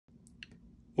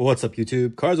What's up,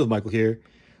 YouTube? Cards with Michael here.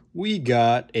 We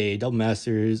got a Double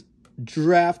Masters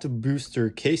draft booster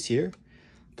case here.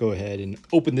 Go ahead and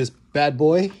open this bad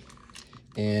boy.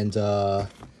 And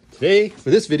today, for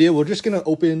this video, we're just gonna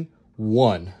open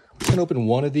one. We're gonna open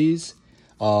one of these,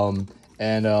 and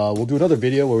we'll do another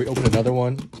video where we open another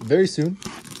one very soon.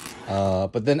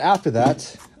 But then after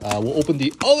that, we'll open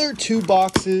the other two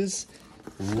boxes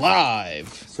live.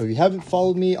 So if you haven't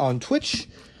followed me on Twitch,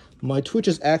 my Twitch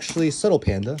is actually Subtle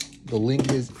Panda. The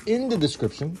link is in the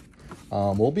description.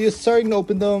 We'll be starting to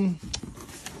open them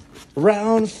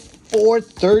around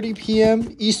 4:30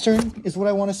 p.m. Eastern is what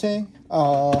I want to say.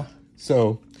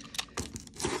 So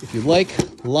if you like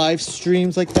live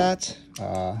streams like that,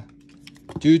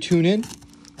 do tune in.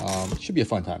 It should be a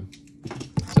fun time.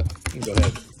 So you can go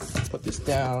ahead, put this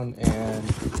down, and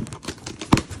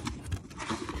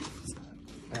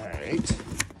all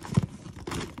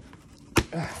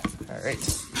right.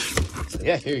 So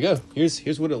yeah, here you go.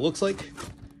 Here's what it looks like.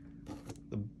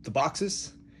 The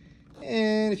boxes.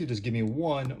 And if you just give me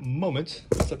one moment,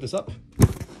 to set this up.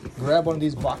 Grab one of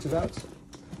these boxes out.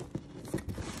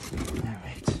 All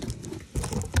right.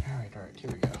 Here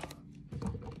we go.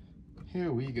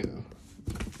 Here we go.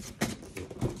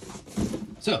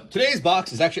 So today's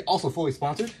box is actually also fully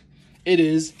sponsored. It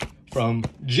is from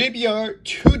JBR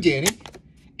to Danny.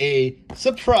 A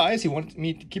surprise. He wanted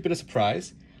me to keep it a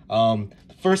surprise. The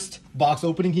first box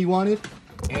opening he wanted,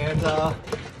 and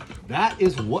that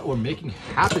is what we're making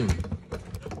happen.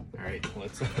 All right,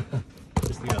 let's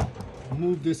just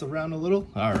move this around a little.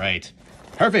 All right,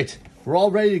 perfect. We're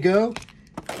all ready to go.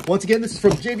 Once again, this is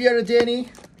from JBR to Danny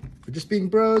for just being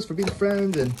bros, for being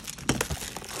friends, and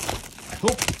I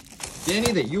hope,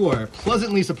 Danny, that you are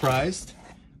pleasantly surprised.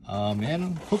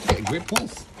 And hope to get great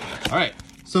pulls. All right.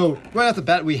 So right off the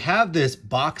bat, we have this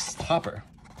box topper.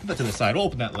 Put that to the side. We'll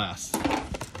open that last.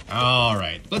 All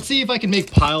right. Let's see if I can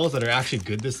make piles that are actually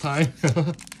good this time.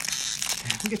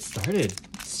 Let's get started.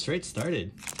 Straight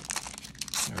started.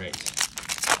 All right.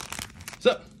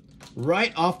 So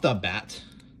right off the bat,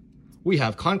 we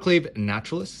have Conclave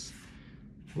Naturalist.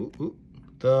 Ooh.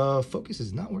 The focus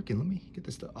is not working. Let me get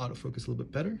this to autofocus a little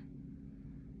bit better.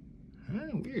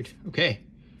 Weird. Okay.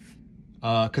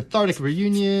 Cathartic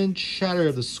Reunion, Shatter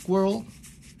of the Squirrel,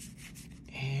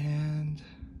 and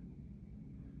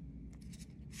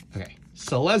okay,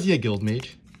 Silesia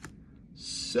Guildmage,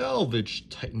 Salvage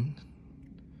Titan.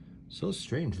 So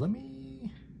strange. Let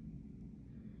me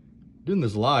doing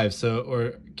this live, so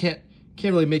or can't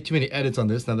really make too many edits on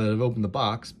this now that I've opened the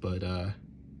box, but yeah,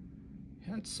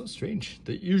 it's so strange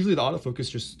that usually the autofocus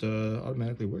just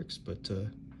automatically works, but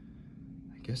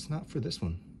I guess not for this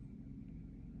one.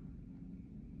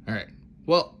 All right,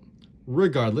 well,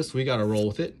 regardless, we got to roll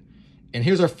with it. And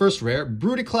here's our first rare,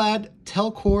 Bruticlad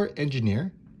Telcor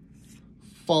Engineer,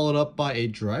 followed up by a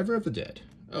Driver of the Dead.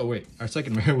 Oh, wait, our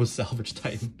second rare was Salvage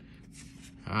Titan.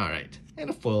 All right, and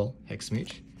a foil Hex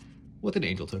Mage with an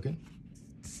Angel token.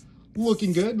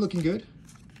 Looking good, looking good.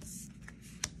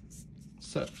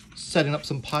 So, setting up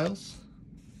some piles.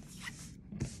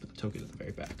 Put the token at the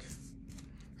very back.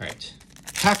 All right,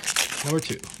 pack number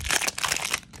 2.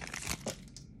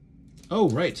 Oh,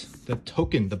 right. The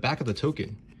token, the back of the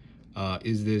token,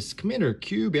 is this Commander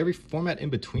Cube, every format in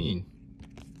between.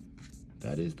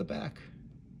 That is the back.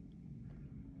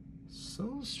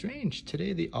 So strange.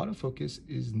 Today, the autofocus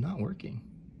is not working.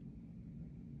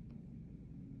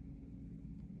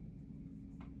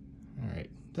 All right.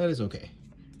 That is okay.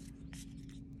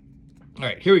 All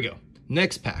right. Here we go.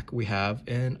 Next pack, we have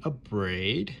an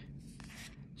Abrade,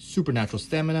 Supernatural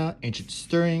Stamina, Ancient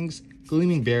Stirrings,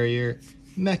 Gleaming Barrier,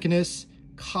 Mechanist,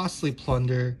 Costly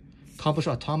Plunder, Accomplished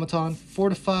Automaton,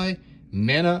 Fortify,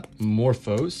 Mana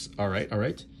Morphose. All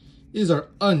right. These are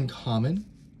uncommon.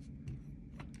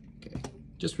 Okay,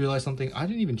 just realized something. I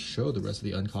didn't even show the rest of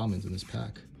the uncommons in this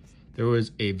pack. There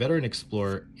was a Veteran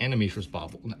Explorer and a Mishra's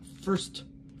Bauble in that first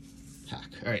pack.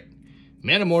 All right,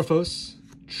 Mana Morphose,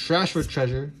 Trash for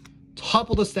Treasure,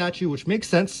 Topple the Statue, which makes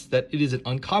sense that it is an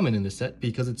uncommon in this set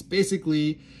because it's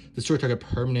basically destroy target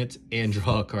permanent and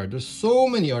draw a card. There's so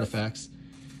many artifacts.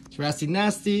 Terrasty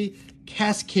Nasty,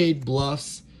 Cascade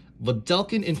Bluffs,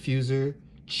 Videlkin Infuser,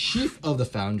 Chief of the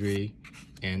Foundry,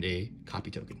 and a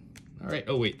copy token. All right.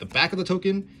 Oh, wait. The back of the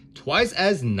token, twice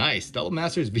as nice. Double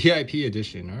Masters VIP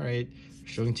edition. All right.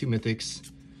 Showing 2 mythics.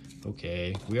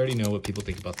 Okay. We already know what people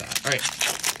think about that. All right.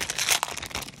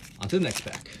 On to the next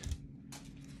pack.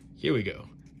 Here we go.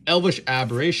 Elvish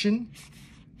Aberration,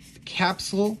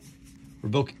 Capsule,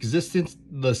 Revoke Existence,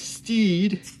 The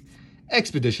Steed,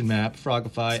 Expedition Map,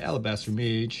 Frogify, Alabaster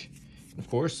Mage, and of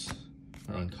course,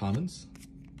 our uncommons.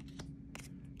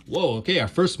 Whoa, okay, our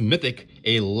first mythic,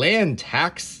 a land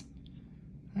tax.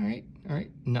 All right,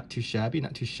 not too shabby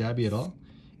at all.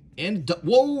 And,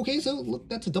 whoa, okay, so look,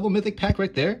 that's a double mythic pack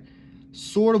right there.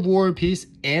 Sword of War and Peace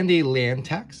and a land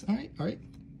tax. All right.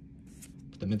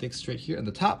 Put the mythic straight here on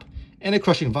the top. And a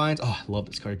Crushing Vines. Oh, I love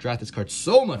this card. Draft this card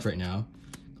so much right now.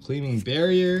 Gleaming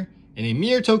Barrier and a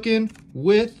mirror token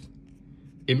with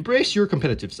Embrace Your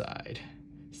Competitive Side.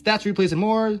 Stats, replays, and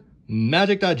more.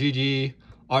 Magic.gg.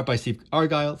 Art by Steve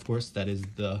Argyle. Of course, that is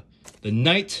the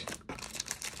Knight.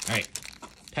 All right.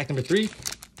 Pack number 3.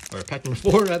 Or pack number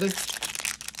 4, rather.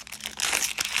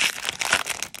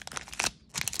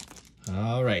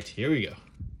 All right, here we go.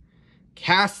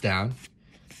 Cast Down.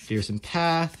 Fearsome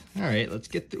Path. All right, let's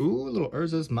get the, ooh, a little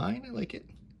Urza's Mine. I like it.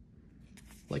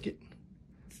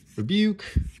 Rebuke.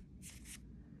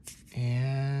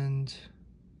 And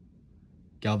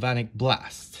Galvanic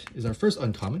Blast is our first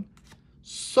uncommon.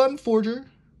 Sunforger,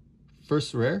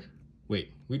 first rare.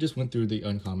 Wait, we just went through the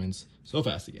uncommons so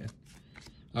fast again.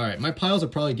 All right, my piles are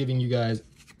probably giving you guys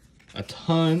a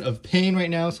ton of pain right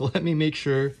now, so let me make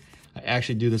sure I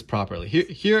actually do this properly.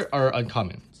 Here are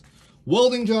uncommons.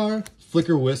 Welding Jar,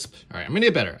 Flicker Wisp. All right, I'm gonna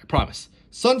get better, I promise.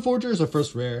 Sunforger is our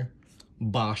first rare.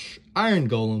 Bosch, Iron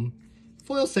Golem,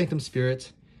 Foil Sanctum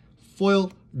Spirit,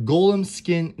 Foil Golem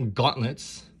Skin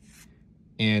Gauntlets,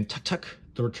 and Tuk,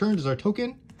 the Return is our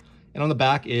token. And on the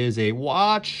back is a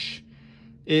Watch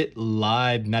It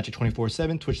Live Magic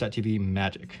 24/7, Twitch.tv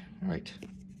Magic. All right,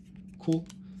 cool.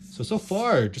 So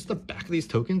far, just the back of these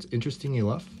tokens, interesting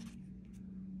enough.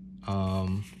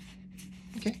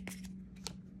 Okay.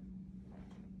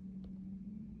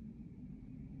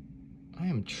 I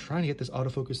am trying to get this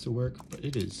autofocus to work, but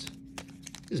it is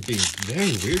being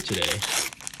very weird today.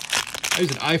 I use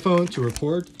an iPhone to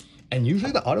record, and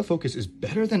usually the autofocus is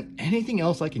better than anything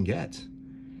else I can get.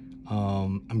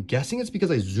 I'm guessing it's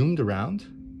because I zoomed around.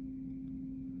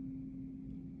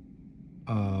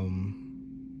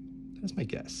 That's my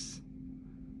guess.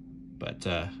 But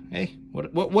hey,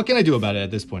 what can I do about it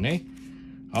at this point, eh?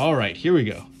 All right, here we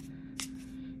go.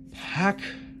 Pack.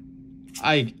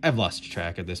 I've lost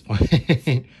track at this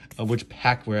point of which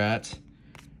pack we're at.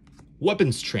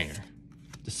 Weapons Trainer,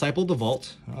 Disciple the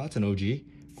Vault. Oh, that's an OG.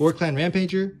 Gore Clan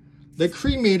Rampager, the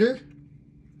Cremator,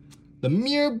 the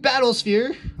Mirror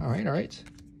Battlesphere. All right.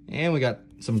 And we got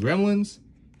some Gremlins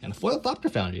and a foil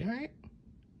Thopter Foundry. All right,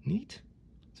 neat.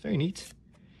 It's very neat.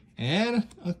 And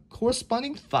a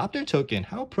corresponding Thopter token.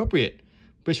 How appropriate.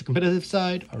 Brace your competitive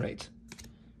side. All right.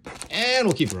 And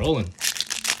we'll keep rolling.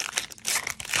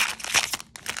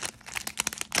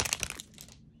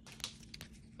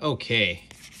 Okay.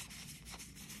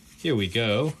 Here we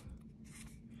go.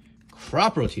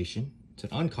 Crop Rotation. It's an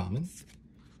uncommon.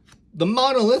 The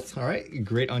Monolith. All right.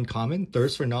 Great uncommon.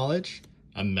 Thirst for Knowledge.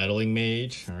 A Meddling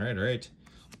Mage. All right.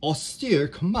 Austere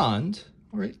Command.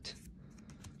 All right.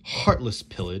 Heartless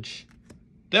Pillage.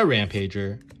 The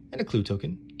Rampager. And a clue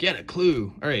token. Get a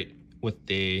clue. All right. With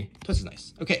the twist is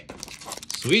nice. Okay.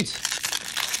 Sweet.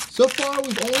 So far,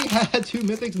 we've only had 2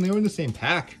 mythics and they were in the same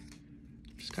pack.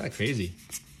 Which is kind of crazy.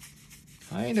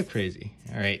 All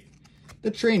right.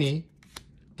 The Trainee.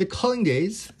 The Culling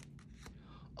Days.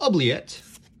 Oubliette.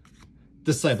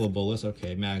 Disciple Bolus.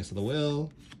 Okay. Magus of the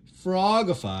Will.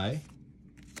 Frogify.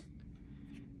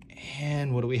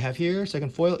 And what do we have here?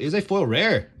 Second foil is a foil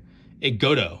rare. A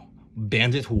Godo.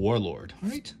 Bandit Warlord. All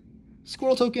right.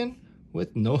 Squirrel token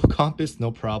with no compass,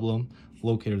 no problem.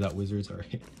 Locator.wizards. All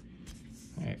right.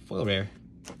 Foil rare.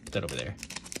 Put that over there.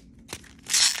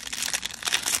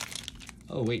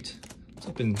 Oh, wait. Let's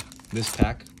open this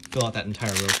pack. Fill out that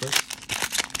entire row first.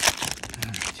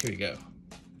 All right. Here we go.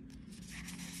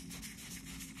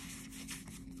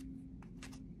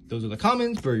 Those are the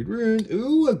commons. Buried Runes.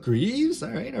 Ooh, a Greaves. All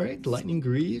right. Lightning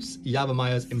Greaves.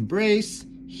 Yavamaya's Embrace.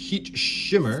 Heat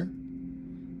Shimmer.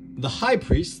 The High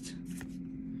Priest.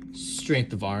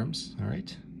 Strength of Arms. All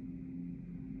right.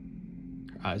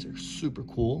 Her eyes are super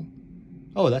cool.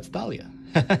 Oh, that's Dahlia.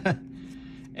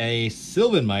 A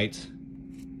Sylvan Mite.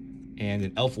 And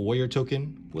an Elf Warrior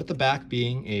token, with the back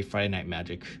being a Friday Night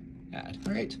Magic ad.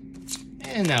 All right.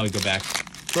 And now we go back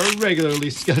to our regularly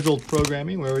scheduled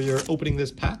programming where you're opening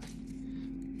this pack.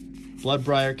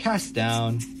 Bloodbriar, Cast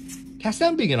Down. Cast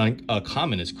Down being a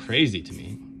common is crazy to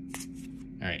me.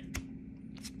 All right.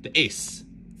 The Ace,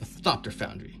 the Thopter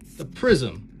Foundry, the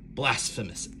Prism,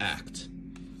 Blasphemous Act,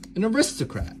 an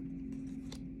Aristocrat,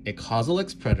 a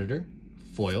Kozilek's Predator,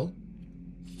 foil,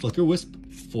 Flicker Wisp,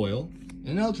 foil,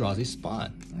 and an Eldrazi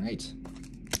Spawn. All right.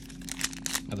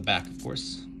 Now the back, of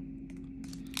course.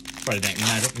 Friday Night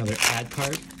Magic, another ad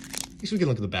card. I guess we can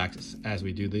look at the back as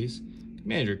we do these.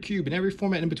 Manager, Cube, and every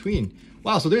format in between.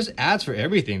 Wow, so there's ads for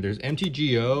everything. There's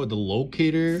MTGO, the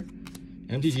Locator,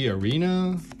 MTG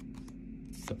Arena,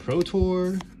 the Pro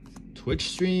Tour, Twitch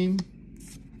stream.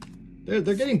 They're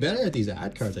getting better at these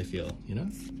ad cards, I feel, you know?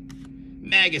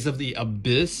 Magus of the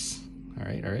Abyss. All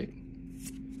right, all right.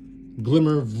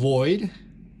 Glimmer Void.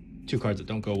 2 cards that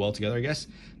don't go well together, I guess.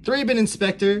 3-Bin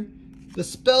Inspector, the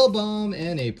Spell Bomb,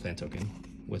 and a plant token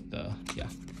with the, yeah.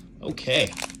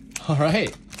 Okay, all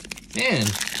right. Man,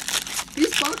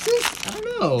 these boxes, I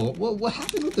don't know. What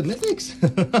happened with the mythics?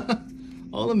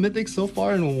 All the mythics so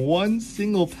far in one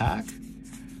single pack.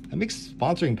 That makes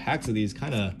sponsoring packs of these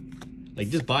kind of, like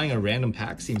just buying a random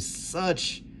pack seems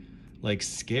such, like,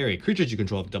 scary. Creatures you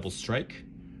control have Double Strike.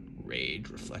 Rage,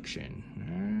 Reflection.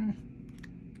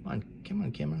 Come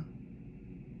on, camera.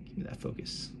 Give me that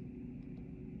focus.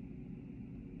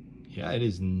 Yeah, it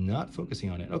is not focusing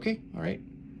on it. Okay, all right.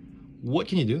 What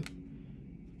can you do?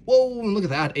 Whoa, look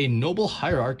at that. A Noble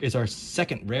Hierarch is our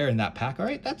 2nd rare in that pack. All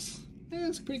right, that's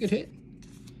a pretty good hit.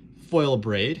 Foil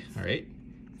Braid, all right.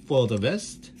 Foil the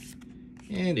Vest,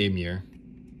 and a Mirror.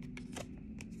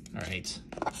 All right.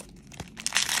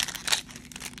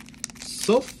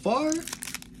 So far,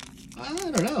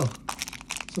 I don't know.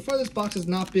 So far, this box has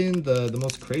not been the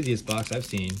most craziest box I've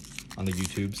seen on the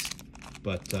YouTubes,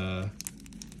 but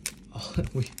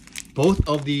both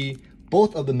of the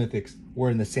mythics were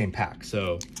in the same pack,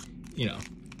 so you know,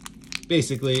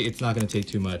 basically, it's not going to take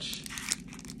too much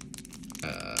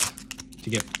to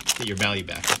get your value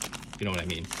back. If you know what I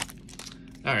mean.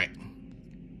 All right,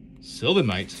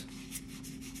 Sylvanmite,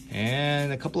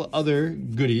 and a couple of other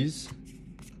goodies.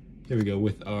 Here we go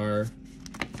with our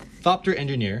Thopter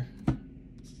Engineer.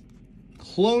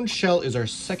 Clone Shell is our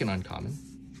 2nd uncommon.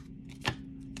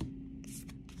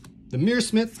 The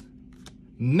Mirrorsmith,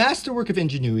 Masterwork of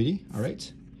Ingenuity, all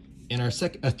right. And our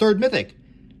 3rd mythic,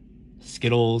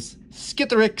 Skittles,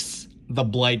 Skitterix, the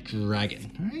Blight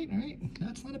Dragon. All right,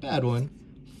 that's not a bad one.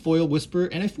 Foil Whisper,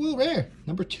 and a foil rare,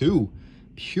 number 2,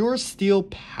 Pure Steel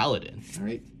Paladin. All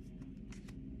right.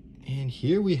 And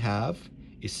here we have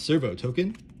a Servo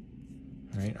token.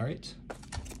 All right.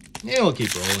 Yeah, we'll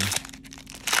keep rolling.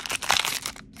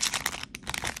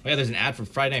 Oh yeah, there's an ad for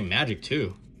Friday Night Magic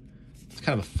too. It's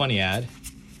kind of a funny ad.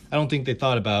 I don't think they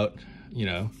thought about, you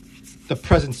know, the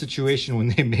present situation when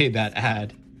they made that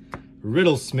ad.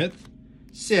 Riddlesmith,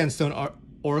 Sandstone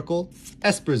Oracle,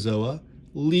 Esperzoa,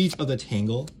 Liege of the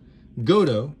Tangle,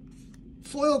 Godo,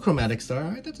 Foil Chromatic Star, all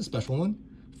right, that's a special one.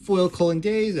 Foil Culling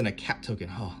Days, and a cat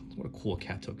token. Oh, what a cool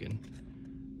cat token.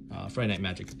 Friday Night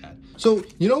Magic ad. So,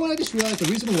 you know what I just realized? The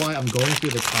reason why I'm going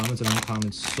through the comments and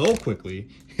uncommons so quickly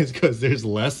is because there's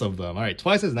less of them. All right,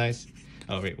 twice as nice.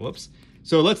 Oh, wait, whoops.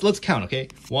 So let's count, okay?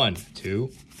 1, 2,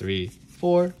 3,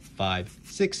 4, 5,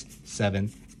 6,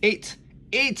 7, 8.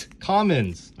 8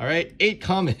 commons, all right? 8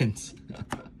 commons.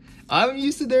 I'm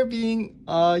used to there being,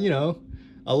 you know,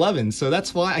 11. So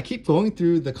that's why I keep going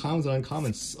through the commons and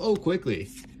uncommons so quickly.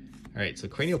 All right, so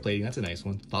Cranial Plating, that's a nice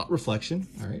one. Thought Reflection,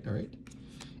 all right.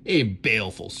 A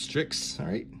Baleful Strix, all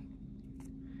right.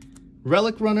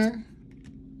 Relic Runner,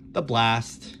 the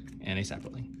Blast, and a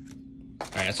Sapperling. All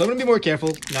right, so I'm gonna be more careful,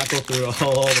 not go through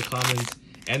all the commons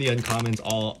and the uncommons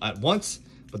all at once,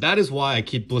 but that is why I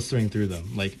keep blistering through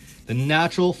them. Like, the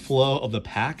natural flow of the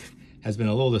pack has been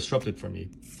a little disrupted for me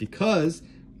because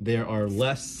there are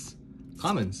less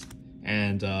commons,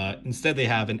 and instead they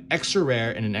have an extra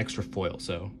rare and an extra foil.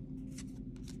 So,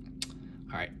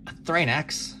 all right, a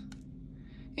Thrynax,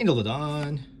 Angel of the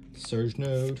Dawn, Surge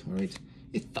Node, all right,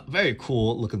 very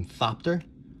cool looking Thopter.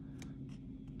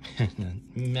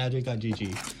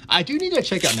 Magic.gg. I do need to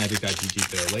check out Magic.gg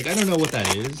though. Like, I don't know what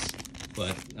that is,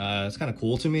 but it's kind of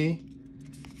cool to me.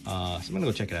 So I'm gonna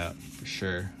go check it out for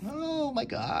sure. Oh my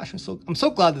gosh, I'm so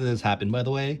glad that this happened, by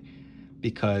the way,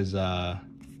 because I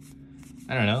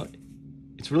don't know.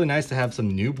 It's really nice to have some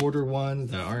new border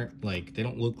ones that aren't like, they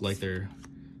don't look like they're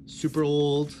super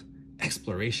old.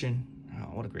 Exploration.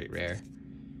 Oh, what a great rare.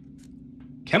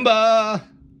 Kemba!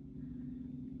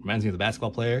 Reminds me of the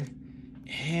basketball player.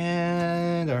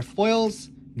 And our foils,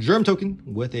 Germ Token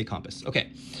with a Compass. Okay.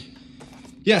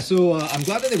 Yeah, so I'm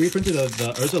glad that they reprinted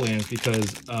the Urza lands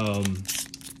because,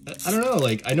 I don't know,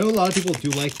 like, I know a lot of people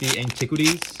do like the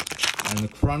Antiquities and the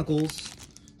Chronicles,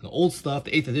 and the old stuff,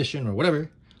 the 8th edition or whatever,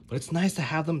 but it's nice to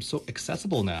have them so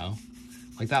accessible now.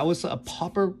 Like, that was a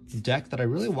pauper deck that I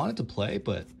really wanted to play,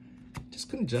 but just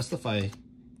couldn't justify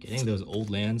getting those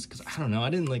old lands, because I don't know, I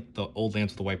didn't like the old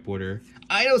lands with the white border.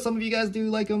 I know some of you guys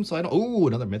do like them, so I don't. Oh,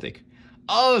 another mythic.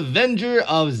 Avenger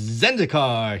of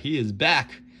Zendikar. He is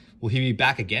back. Will he be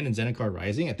back again in Zendikar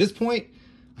Rising? At this point,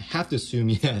 I have to assume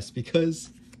yes,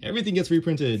 because everything gets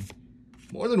reprinted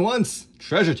More than once.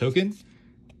 Treasure token.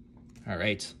 All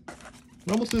right.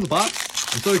 We're almost through the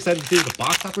box. I'm so excited to see what the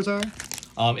box toppers are.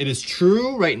 It is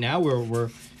true right now we're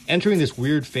entering this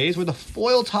weird phase where the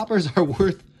foil toppers are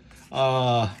worth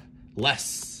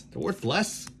less. They're worth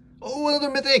less. Oh, another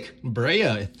mythic. Brea,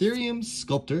 Ethereum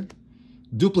Sculptor.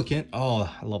 Duplicate.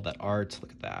 Oh, I love that art.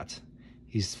 Look at that.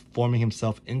 He's forming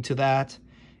himself into that.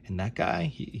 And that guy,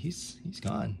 he's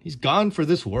gone. He's gone for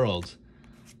this world.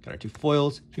 Got our 2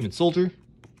 foils. Human Soldier.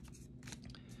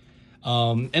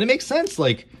 And it makes sense.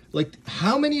 Like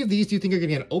how many of these do you think are gonna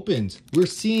get opened? We're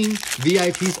seeing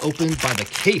VIPs opened by the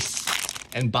case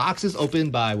and boxes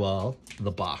opened by, well,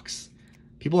 the box.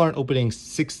 People aren't opening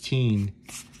 16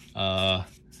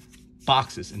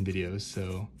 boxes in videos,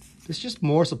 so there's just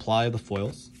more supply of the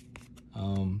foils.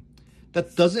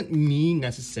 That doesn't mean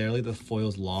necessarily the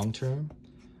foils long term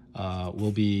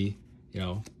will be, you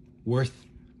know, worth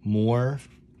more,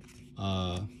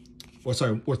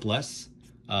 worth less.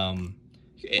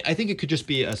 I think it could just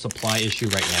be a supply issue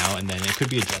right now, and then it could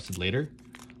be adjusted later.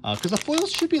 Because the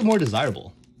foils should be more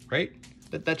desirable, right?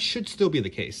 That should still be the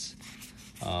case.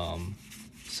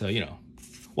 So, you know,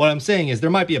 what I'm saying is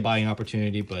there might be a buying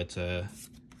opportunity, but I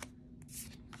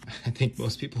think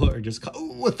most people are just...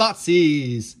 Oh, a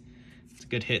Thoughtseize! It's a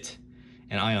good hit.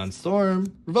 An Ion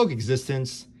Storm, Revoke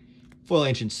Existence, Foil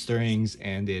Ancient Stirrings,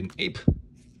 and an Ape.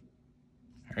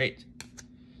 All right.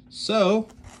 So...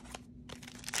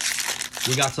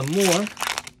 we got some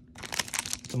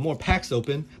more packs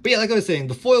open. But yeah, like I was saying,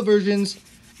 the foil versions,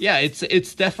 yeah,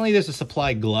 it's definitely, there's a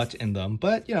supply glut in them.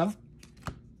 But, you know,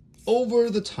 over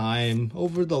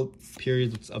the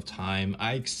periods of time,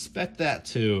 I expect that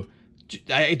to,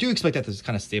 I do expect that to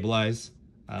kind of stabilize.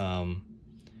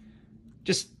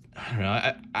 Just, I don't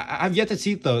know, I've yet to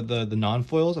see the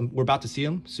non-foils. We're about to see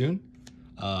them soon.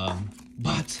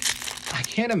 But I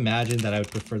can't imagine that I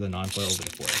would prefer the non-foil over the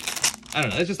foil. I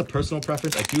don't know, that's just a personal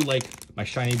preference. I do like my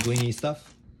shiny blingy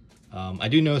stuff. I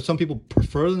do know some people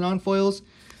prefer the non-foils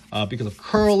because of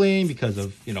curling, because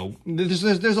of, you know, there's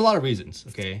a lot of reasons,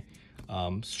 okay?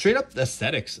 Straight up the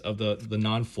aesthetics of the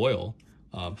non-foil.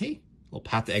 Hey, little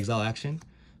Path to Exile action.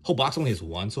 Whole box only has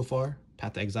 1 so far,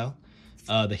 Path to Exile.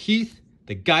 The Heath,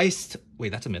 the Geist.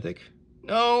 Wait, that's a mythic?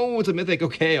 No, it's a mythic.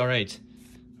 Okay, all right.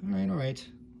 All right.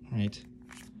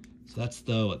 So that's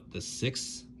the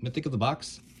 6th mythic of the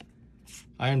box.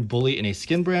 Iron Bully in a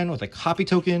skin brand with a copy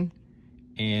token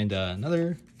and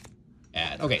another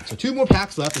ad. Okay, so 2 more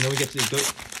packs left, and then we get to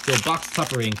go box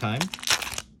toppering time.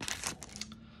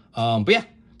 But yeah,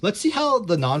 let's see how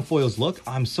the non-foils look.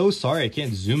 I'm so sorry I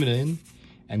can't zoom it in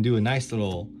and do a nice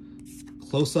little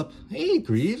close-up. Hey,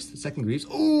 Greaves, the 2nd Greaves.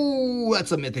 Oh,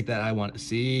 that's a mythic that I want to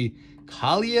see.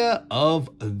 Kalia of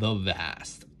the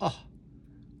Vast. Oh,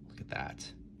 look at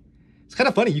that. It's kind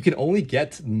of funny. You can only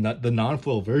get the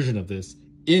non-foil version of this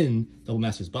in Double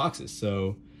Masters boxes.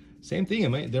 So same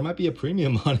thing. There might be a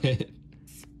premium on it.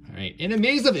 All right. And a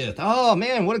Maze of Ith. Oh,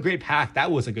 man, what a great pack.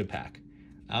 That was a good pack.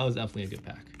 That was definitely a good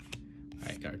pack. All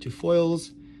right. Got our 2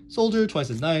 foils. Soldier, twice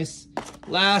as nice.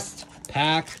 Last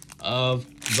pack of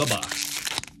the box.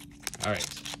 All right.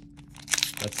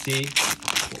 Let's see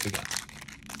what we got.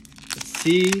 Let's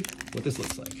see what this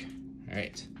looks like. All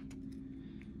right.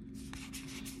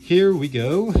 Here we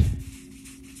go.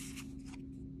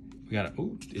 We got a,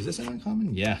 oh, is this an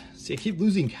uncommon? Yeah. See, I keep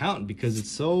losing count because it's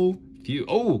so few.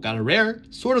 Oh, got a rare.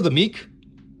 Sword of the Meek.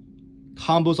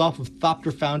 Combos off of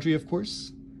Thopter Foundry, of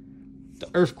course. The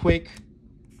Earthquake.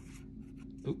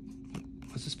 Oh,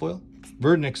 what's this foil?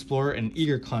 Verdant Explorer and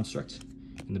Eager Construct.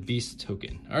 And the Beast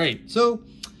token. All right, so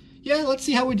yeah, let's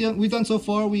see how we've done so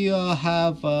far. We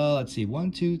have, let's see,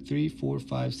 1, 2, 3, 4,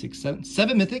 5, 6, 7.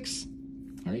 7 mythics.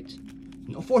 All right.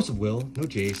 No Force of Will, no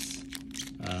Jace.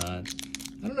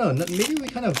 I don't know, maybe we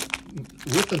kind of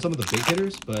whipped on some of the big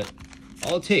hitters, but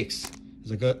all it takes is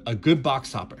a good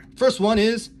box topper. First one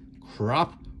is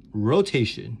Crop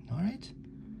Rotation, all right?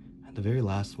 And the very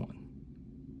last one,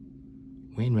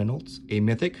 Wayne Reynolds, a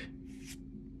mythic,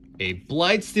 a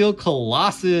Blightsteel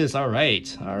Colossus, all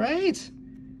right.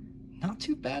 Not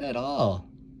too bad at all.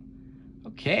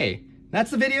 Okay, that's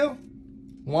the video.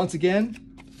 Once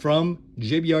again, from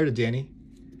JBR to Danny.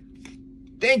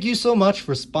 Thank you so much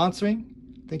for sponsoring.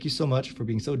 Thank you so much for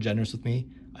being so generous with me.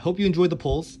 I hope you enjoyed the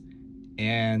polls.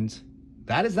 And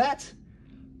that is that.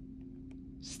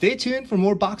 Stay tuned for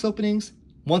more box openings.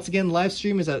 Once again, live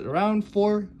stream is at around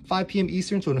 5 p.m.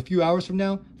 Eastern, so in a few hours from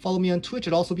now. Follow me on Twitch.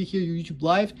 It'll also be here, YouTube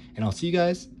Live. And I'll see you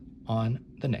guys on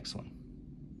the next one.